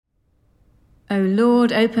O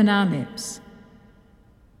Lord, open our lips,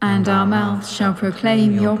 and our mouth shall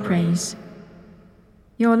proclaim your praise.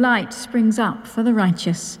 Your light springs up for the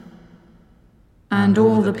righteous, and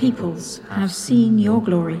all the peoples have seen your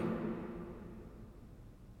glory.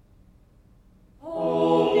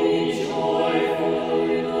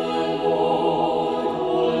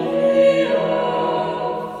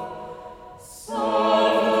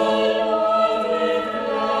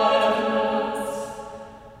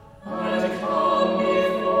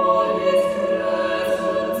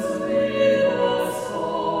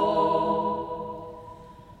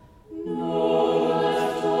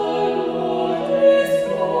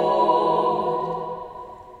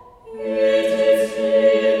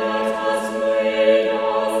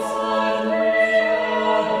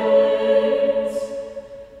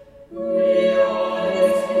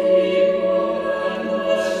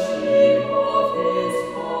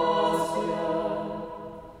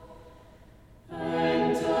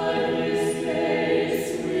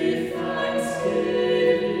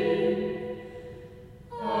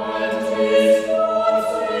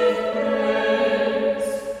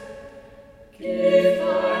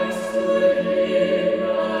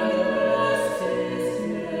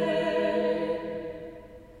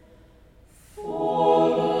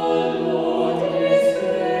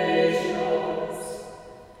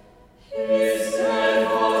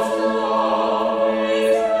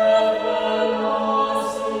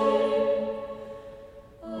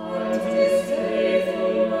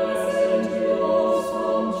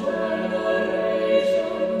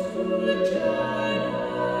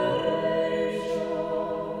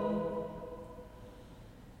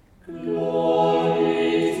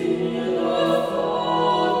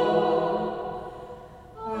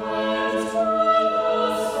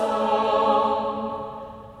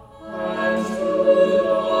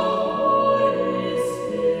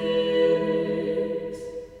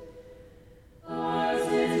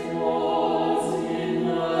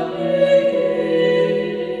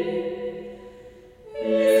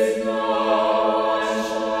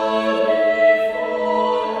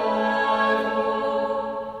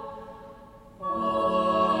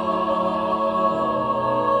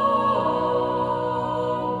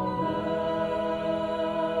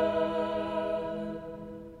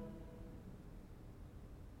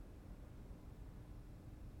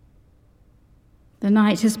 The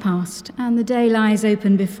night has passed, and the day lies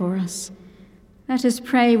open before us. Let us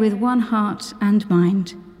pray with one heart and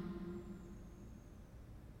mind.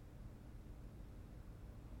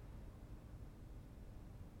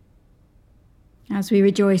 As we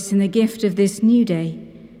rejoice in the gift of this new day,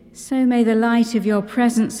 so may the light of your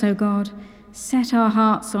presence, O God, set our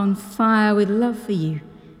hearts on fire with love for you,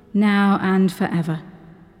 now and forever.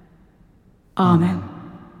 Amen.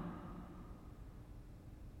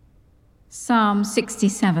 Psalm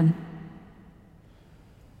 67.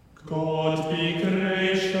 God be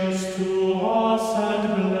gracious to us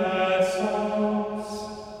and bless us,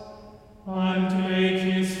 and make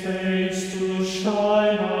his face to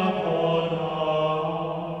shine upon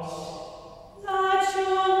us. That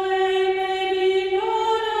your way may be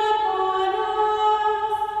known upon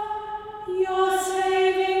us, your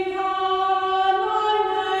saving power among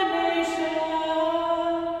the nations.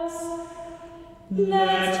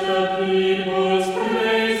 Let the peoples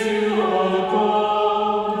praise you, O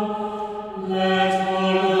God. Let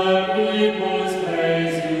all the peoples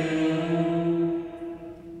praise you.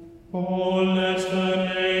 Oh, let the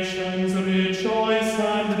nations rejoice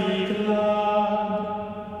and be glad,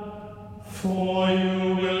 for you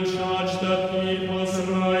will judge the peoples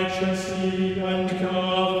righteously and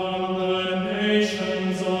govern the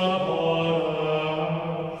nations upon earth.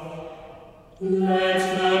 Let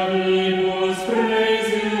the peoples praise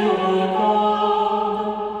you, O God.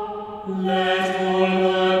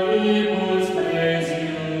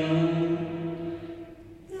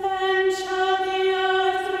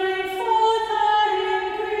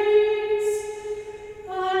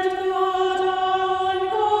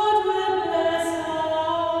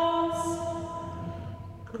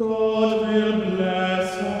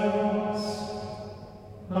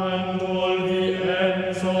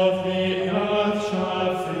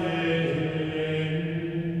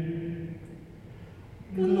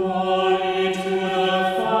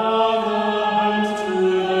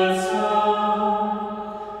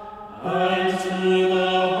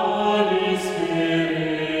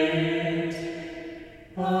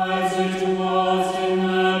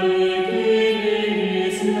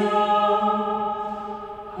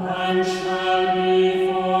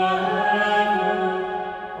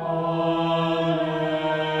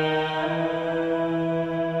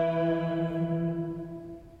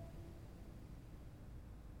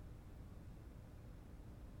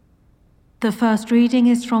 The first reading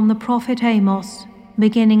is from the prophet Amos,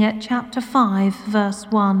 beginning at chapter 5, verse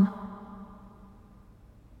 1.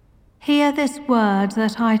 Hear this word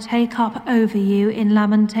that I take up over you in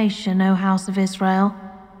lamentation, O house of Israel.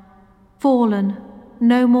 Fallen,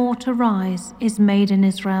 no more to rise, is maiden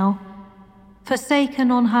Israel, forsaken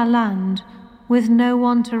on her land, with no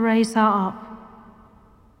one to raise her up.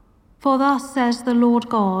 For thus says the Lord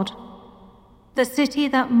God, the city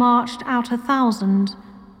that marched out 1,000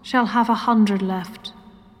 shall have 100 left,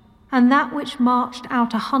 and that which marched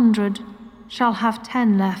out 100 shall have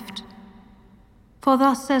 10 left. For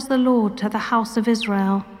thus says the Lord to the house of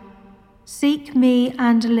Israel, seek me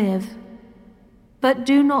and live, but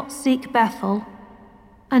do not seek Bethel,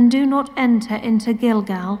 and do not enter into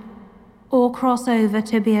Gilgal, or cross over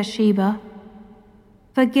to Beersheba.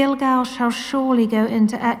 For Gilgal shall surely go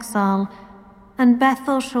into exile, and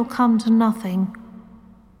Bethel shall come to nothing.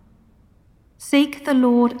 Seek the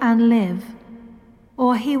Lord and live,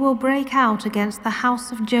 or he will break out against the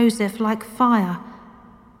house of Joseph like fire,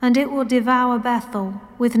 and it will devour Bethel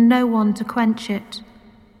with no one to quench it.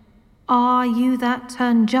 Ah, you that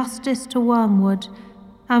turn justice to wormwood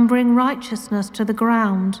and bring righteousness to the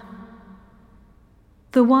ground.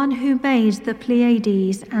 The one who made the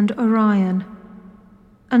Pleiades and Orion,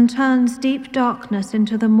 and turns deep darkness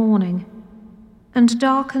into the morning, and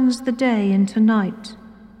darkens the day into night,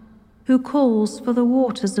 who calls for the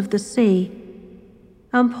waters of the sea,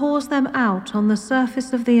 and pours them out on the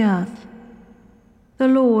surface of the earth. The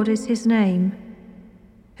Lord is his name,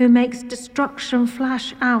 who makes destruction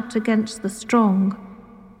flash out against the strong,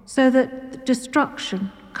 so that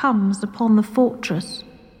destruction comes upon the fortress.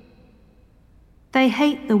 They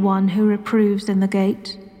hate the one who reproves in the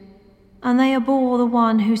gate, and they abhor the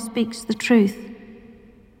one who speaks the truth.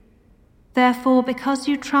 Therefore, because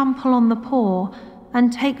you trample on the poor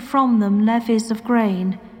and take from them levies of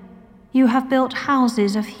grain, you have built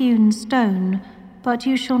houses of hewn stone, but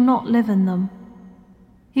you shall not live in them.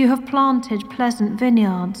 You have planted pleasant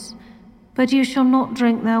vineyards, but you shall not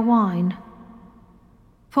drink their wine.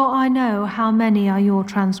 For I know how many are your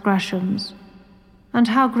transgressions, and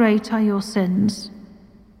how great are your sins.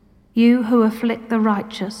 You who afflict the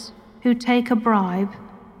righteous, who take a bribe,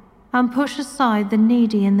 and push aside the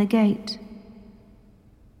needy in the gate.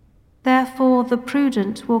 Therefore the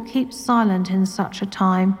prudent will keep silent in such a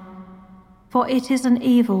time, for it is an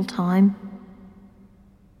evil time.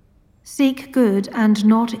 Seek good and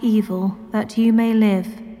not evil, that you may live,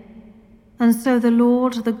 and so the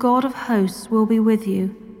Lord, the God of hosts, will be with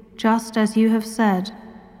you, just as you have said.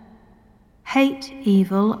 Hate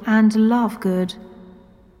evil and love good,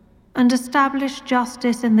 and establish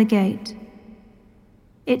justice in the gate.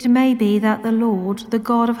 It may be that the Lord, the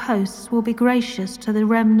God of hosts, will be gracious to the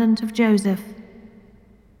remnant of Joseph.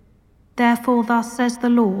 Therefore thus says the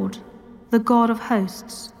Lord, the God of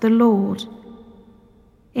hosts, the Lord,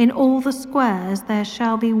 in all the squares there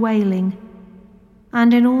shall be wailing,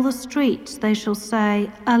 and in all the streets they shall say,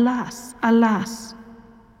 Alas, alas.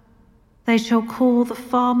 They shall call the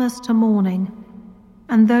farmers to mourning,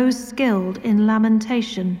 and those skilled in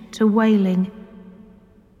lamentation to wailing.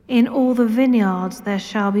 In all the vineyards there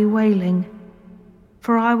shall be wailing,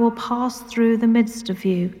 for I will pass through the midst of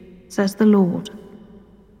you, says the Lord.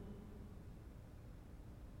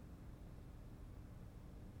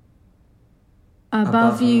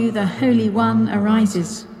 Above you the Holy One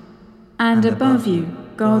arises, and above you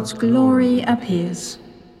God's glory appears.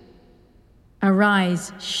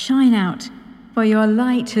 Arise, shine out, for your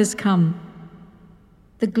light has come.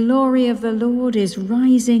 The glory of the Lord is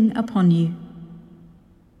rising upon you.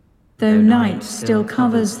 Though night still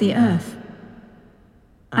covers the earth,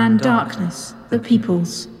 and darkness the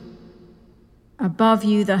peoples, above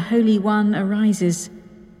you the Holy One arises,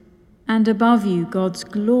 and above you God's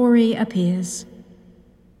glory appears.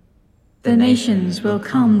 The nations will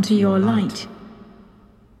come to your light,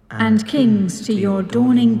 and kings to your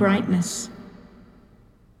dawning brightness.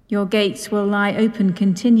 Your gates will lie open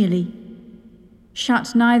continually,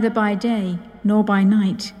 shut neither by day nor by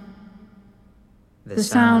night. The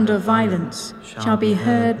sound of violence shall be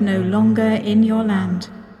heard no longer in your land,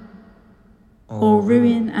 or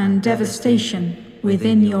ruin and devastation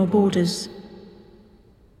within your borders.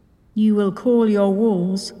 You will call your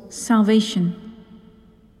walls salvation,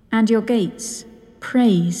 and your gates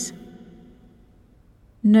praise.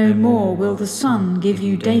 No more will the sun give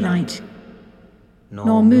you daylight,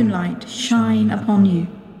 nor moonlight shine upon you.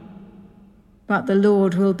 But the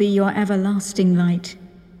Lord will be your everlasting light.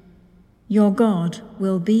 Your God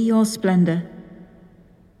will be your splendor.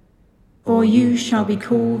 For you shall be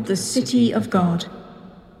called the city of God,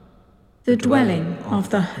 the dwelling of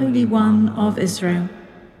the Holy One of Israel.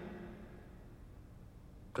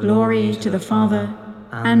 Glory to the Father,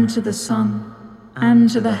 and to the Son, and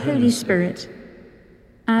to the Holy Spirit,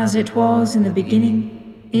 as it was in the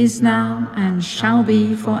beginning, is now, and shall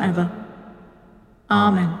be forever.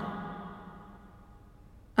 Amen.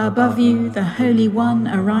 Above you the Holy One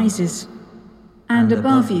arises, and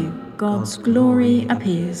above you God's glory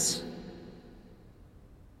appears.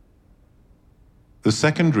 The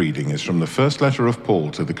second reading is from the first letter of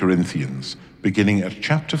Paul to the Corinthians, beginning at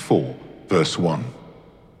chapter 4, verse 1.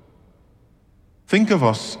 Think of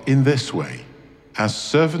us in this way, as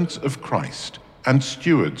servants of Christ and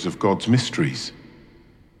stewards of God's mysteries.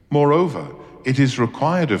 Moreover, it is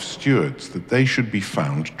required of stewards that they should be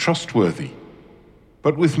found trustworthy.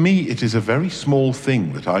 But with me it is a very small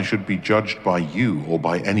thing that I should be judged by you or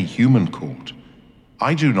by any human court.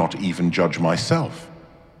 I do not even judge myself.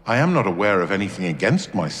 I am not aware of anything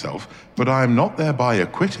against myself, but I am not thereby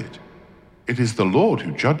acquitted. It is the Lord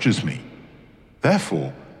who judges me.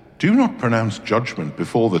 Therefore, do not pronounce judgment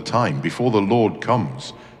before the time, before the Lord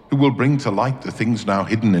comes, who will bring to light the things now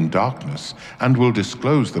hidden in darkness, and will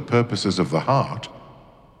disclose the purposes of the heart.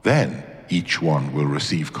 Then each one will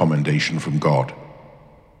receive commendation from God.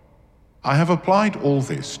 I have applied all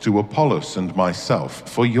this to Apollos and myself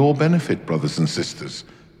for your benefit, brothers and sisters,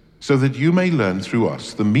 so that you may learn through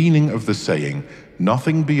us the meaning of the saying,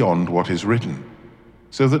 nothing beyond what is written,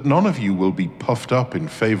 so that none of you will be puffed up in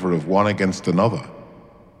favor of one against another.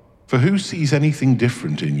 For who sees anything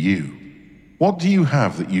different in you? What do you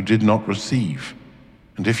have that you did not receive?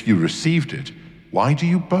 And if you received it, why do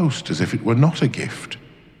you boast as if it were not a gift?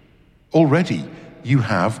 Already you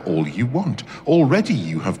have all you want. Already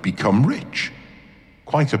you have become rich.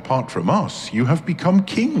 Quite apart from us, you have become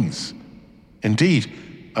kings. Indeed,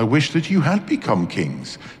 I wish that you had become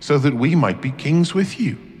kings, so that we might be kings with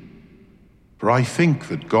you. For I think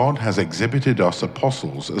that God has exhibited us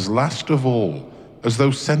apostles as last of all, as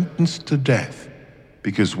though sentenced to death,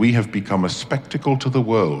 because we have become a spectacle to the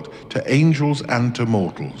world, to angels and to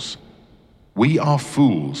mortals. We are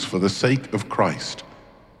fools for the sake of Christ,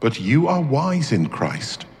 but you are wise in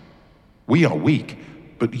Christ. We are weak,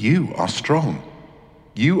 but you are strong.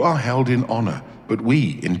 You are held in honor, but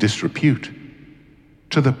we in disrepute.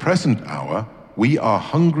 To the present hour, we are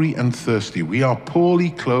hungry and thirsty. We are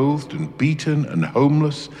poorly clothed and beaten and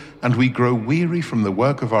homeless, and we grow weary from the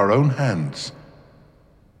work of our own hands.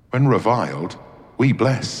 When reviled, we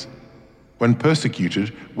bless. When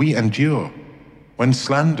persecuted, we endure. When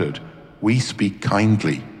slandered, we speak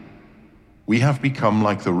kindly. We have become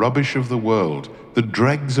like the rubbish of the world, the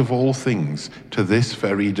dregs of all things, to this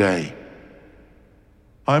very day.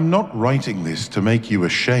 I am not writing this to make you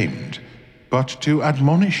ashamed, but to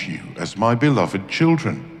admonish you as my beloved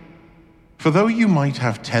children. For though you might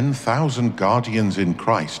have 10,000 guardians in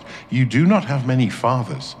Christ, you do not have many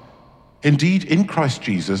fathers. Indeed, in Christ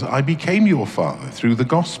Jesus, I became your father through the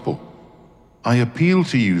gospel. I appeal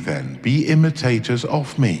to you then, be imitators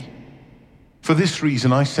of me. For this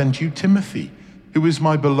reason I sent you Timothy, who is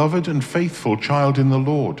my beloved and faithful child in the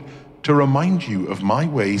Lord, to remind you of my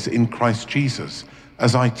ways in Christ Jesus,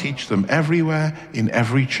 as I teach them everywhere in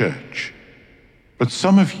every church. But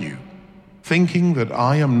some of you, thinking that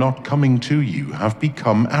I am not coming to you, have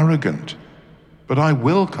become arrogant. But I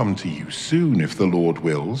will come to you soon if the Lord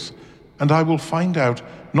wills, and I will find out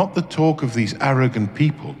not the talk of these arrogant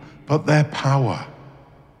people, but their power.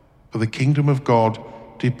 For the kingdom of God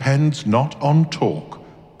depends not on talk,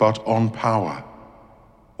 but on power.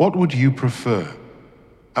 What would you prefer?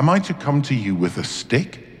 Am I to come to you with a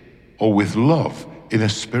stick, or with love in a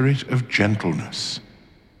spirit of gentleness?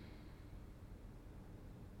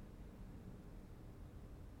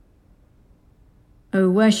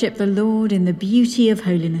 O worship the Lord in the beauty of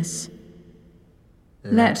holiness.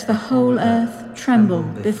 Let the whole earth tremble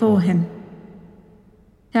before him.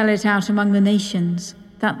 Tell it out among the nations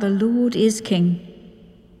that the Lord is King.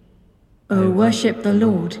 O worship the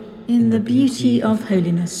Lord in the beauty of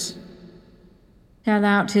holiness. Tell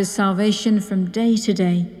out his salvation from day to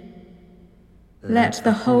day. Let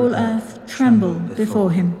the whole earth tremble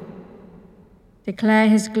before him. Declare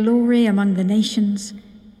his glory among the nations,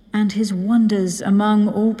 and his wonders among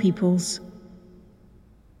all peoples.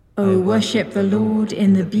 O worship the Lord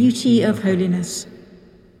in the beauty of holiness.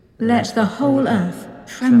 Let the whole earth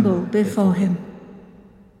tremble before him.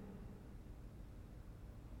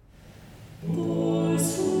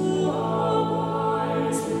 Those who are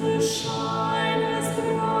wise will shine as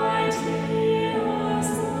brightly as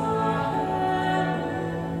the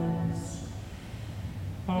heavens,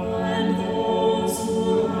 and those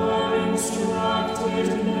who are instructed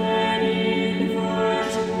many in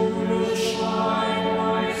virtue will shine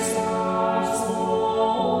like stars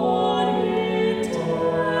born in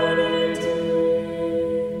day.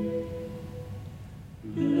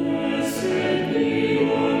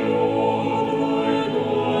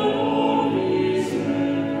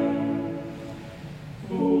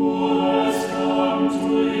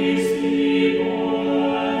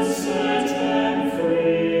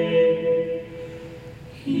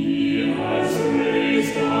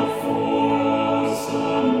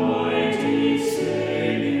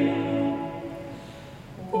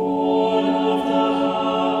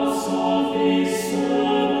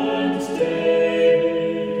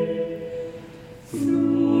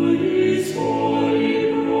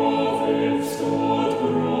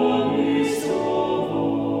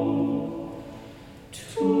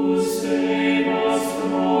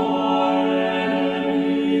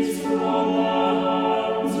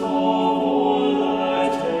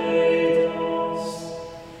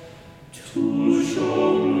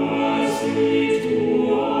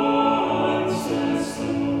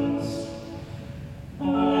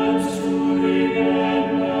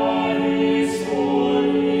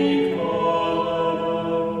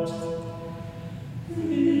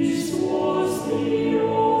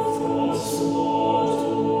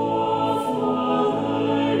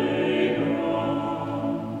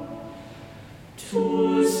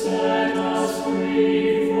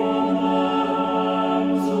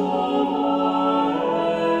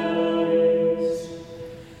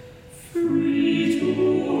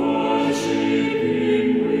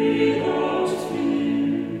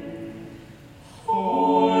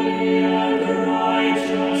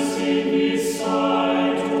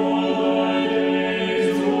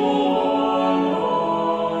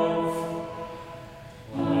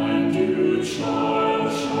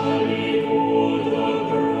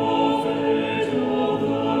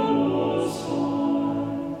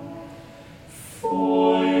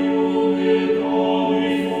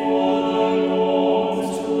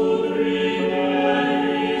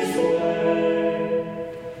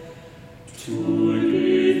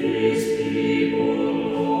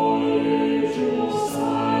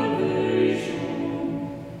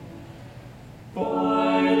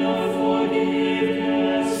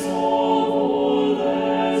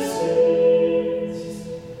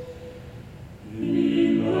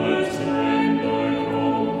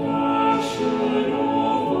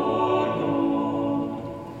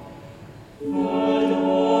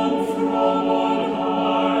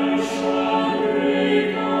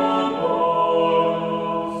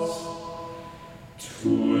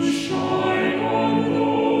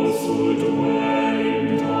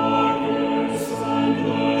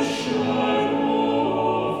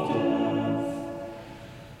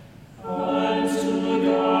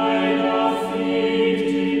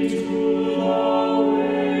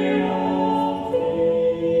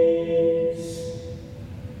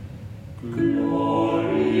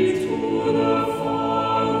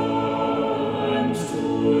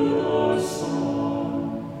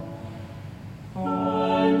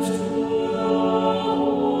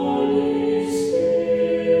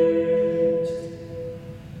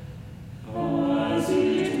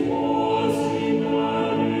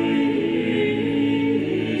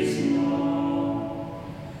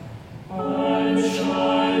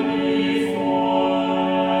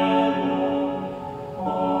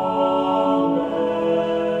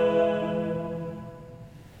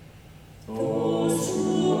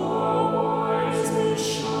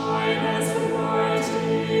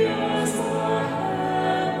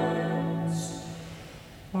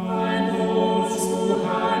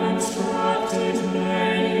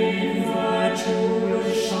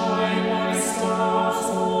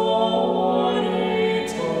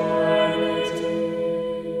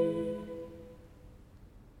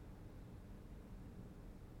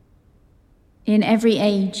 In every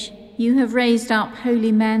age, you have raised up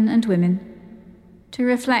holy men and women to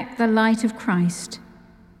reflect the light of Christ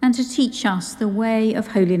and to teach us the way of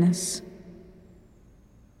holiness.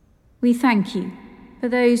 We thank you for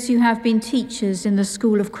those who have been teachers in the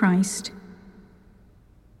school of Christ.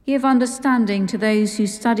 Give understanding to those who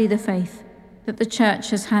study the faith that the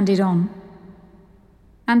Church has handed on,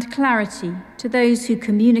 and clarity to those who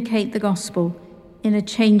communicate the gospel in a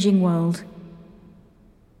changing world.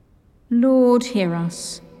 Lord, hear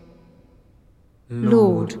us.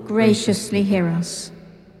 Lord, graciously hear us.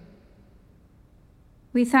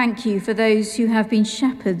 We thank you for those who have been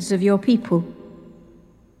shepherds of your people.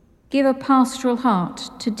 Give a pastoral heart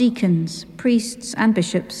to deacons, priests, and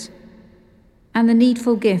bishops, and the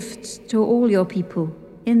needful gifts to all your people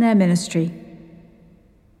in their ministry.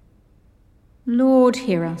 Lord,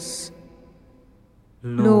 hear us.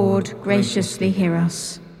 Lord, graciously hear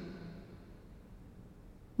us.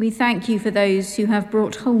 We thank you for those who have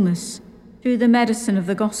brought wholeness through the medicine of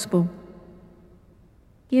the gospel.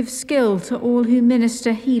 Give skill to all who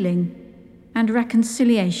minister healing and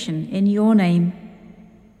reconciliation in your name,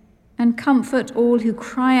 and comfort all who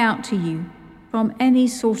cry out to you from any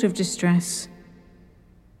sort of distress.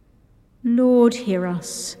 Lord, hear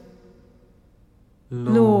us.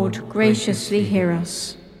 Lord, graciously hear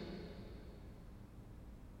us.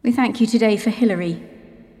 We thank you today for Hilary,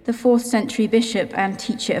 the 4th century bishop and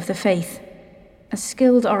teacher of the faith, a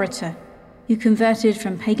skilled orator who converted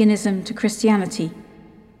from paganism to Christianity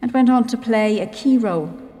and went on to play a key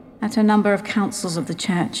role at a number of councils of the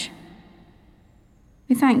Church.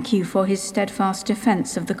 We thank you for his steadfast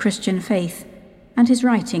defence of the Christian faith and his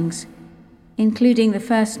writings, including the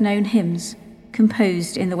first known hymns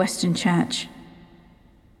composed in the Western Church.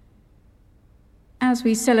 As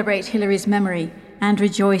we celebrate Hilary's memory and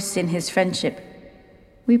rejoice in his friendship,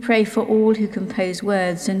 we pray for all who compose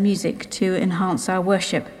words and music to enhance our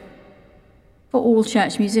worship, for all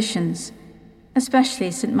church musicians,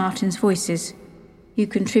 especially St. Martin's Voices, who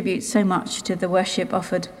contribute so much to the worship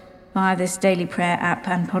offered via this daily prayer app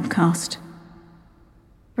and podcast.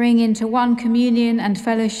 Bring into one communion and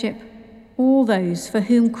fellowship all those for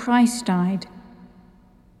whom Christ died.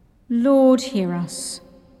 Lord, hear us.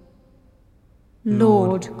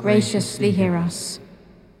 Lord, graciously hear us.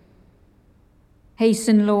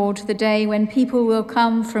 Hasten, Lord, the day when people will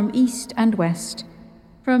come from east and west,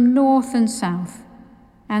 from north and south,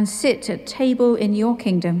 and sit at table in your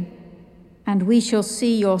kingdom, and we shall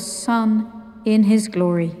see your Son in his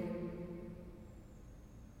glory.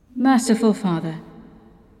 Merciful Father,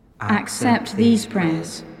 accept these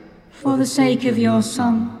prayers for the sake of your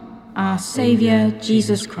Son, our Saviour,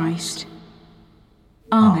 Jesus Christ.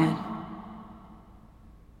 Amen.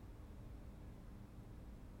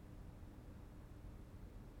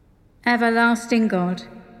 Everlasting God,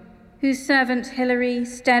 whose servant Hilary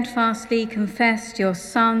steadfastly confessed your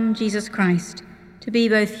Son, Jesus Christ, to be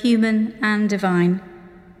both human and divine,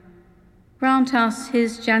 grant us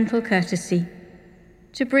his gentle courtesy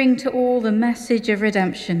to bring to all the message of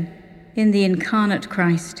redemption in the incarnate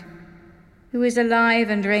Christ, who is alive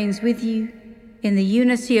and reigns with you in the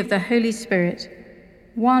unity of the Holy Spirit,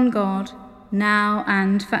 one God, now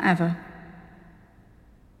and forever.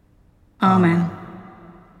 Amen.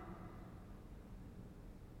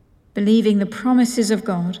 Believing the promises of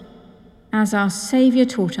God, as our Saviour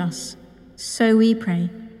taught us, so we pray.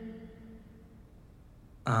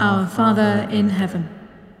 Our Father in heaven,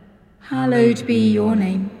 hallowed be your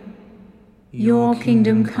name. Your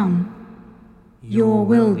kingdom come, your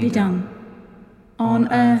will be done,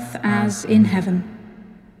 on earth as in heaven.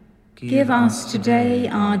 Give us today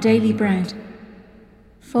our daily bread.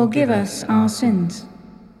 Forgive us our sins,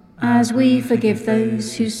 as we forgive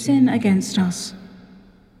those who sin against us.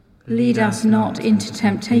 Lead us not into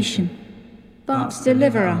temptation, but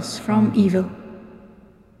deliver us from evil.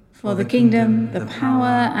 For the kingdom, the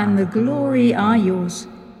power, and the glory are yours,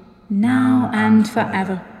 now and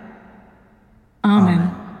forever.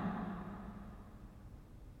 Amen.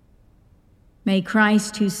 May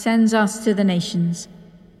Christ, who sends us to the nations,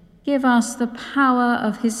 give us the power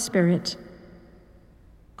of his Spirit.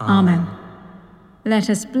 Amen. Let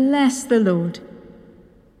us bless the Lord.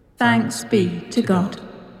 Thanks be to God.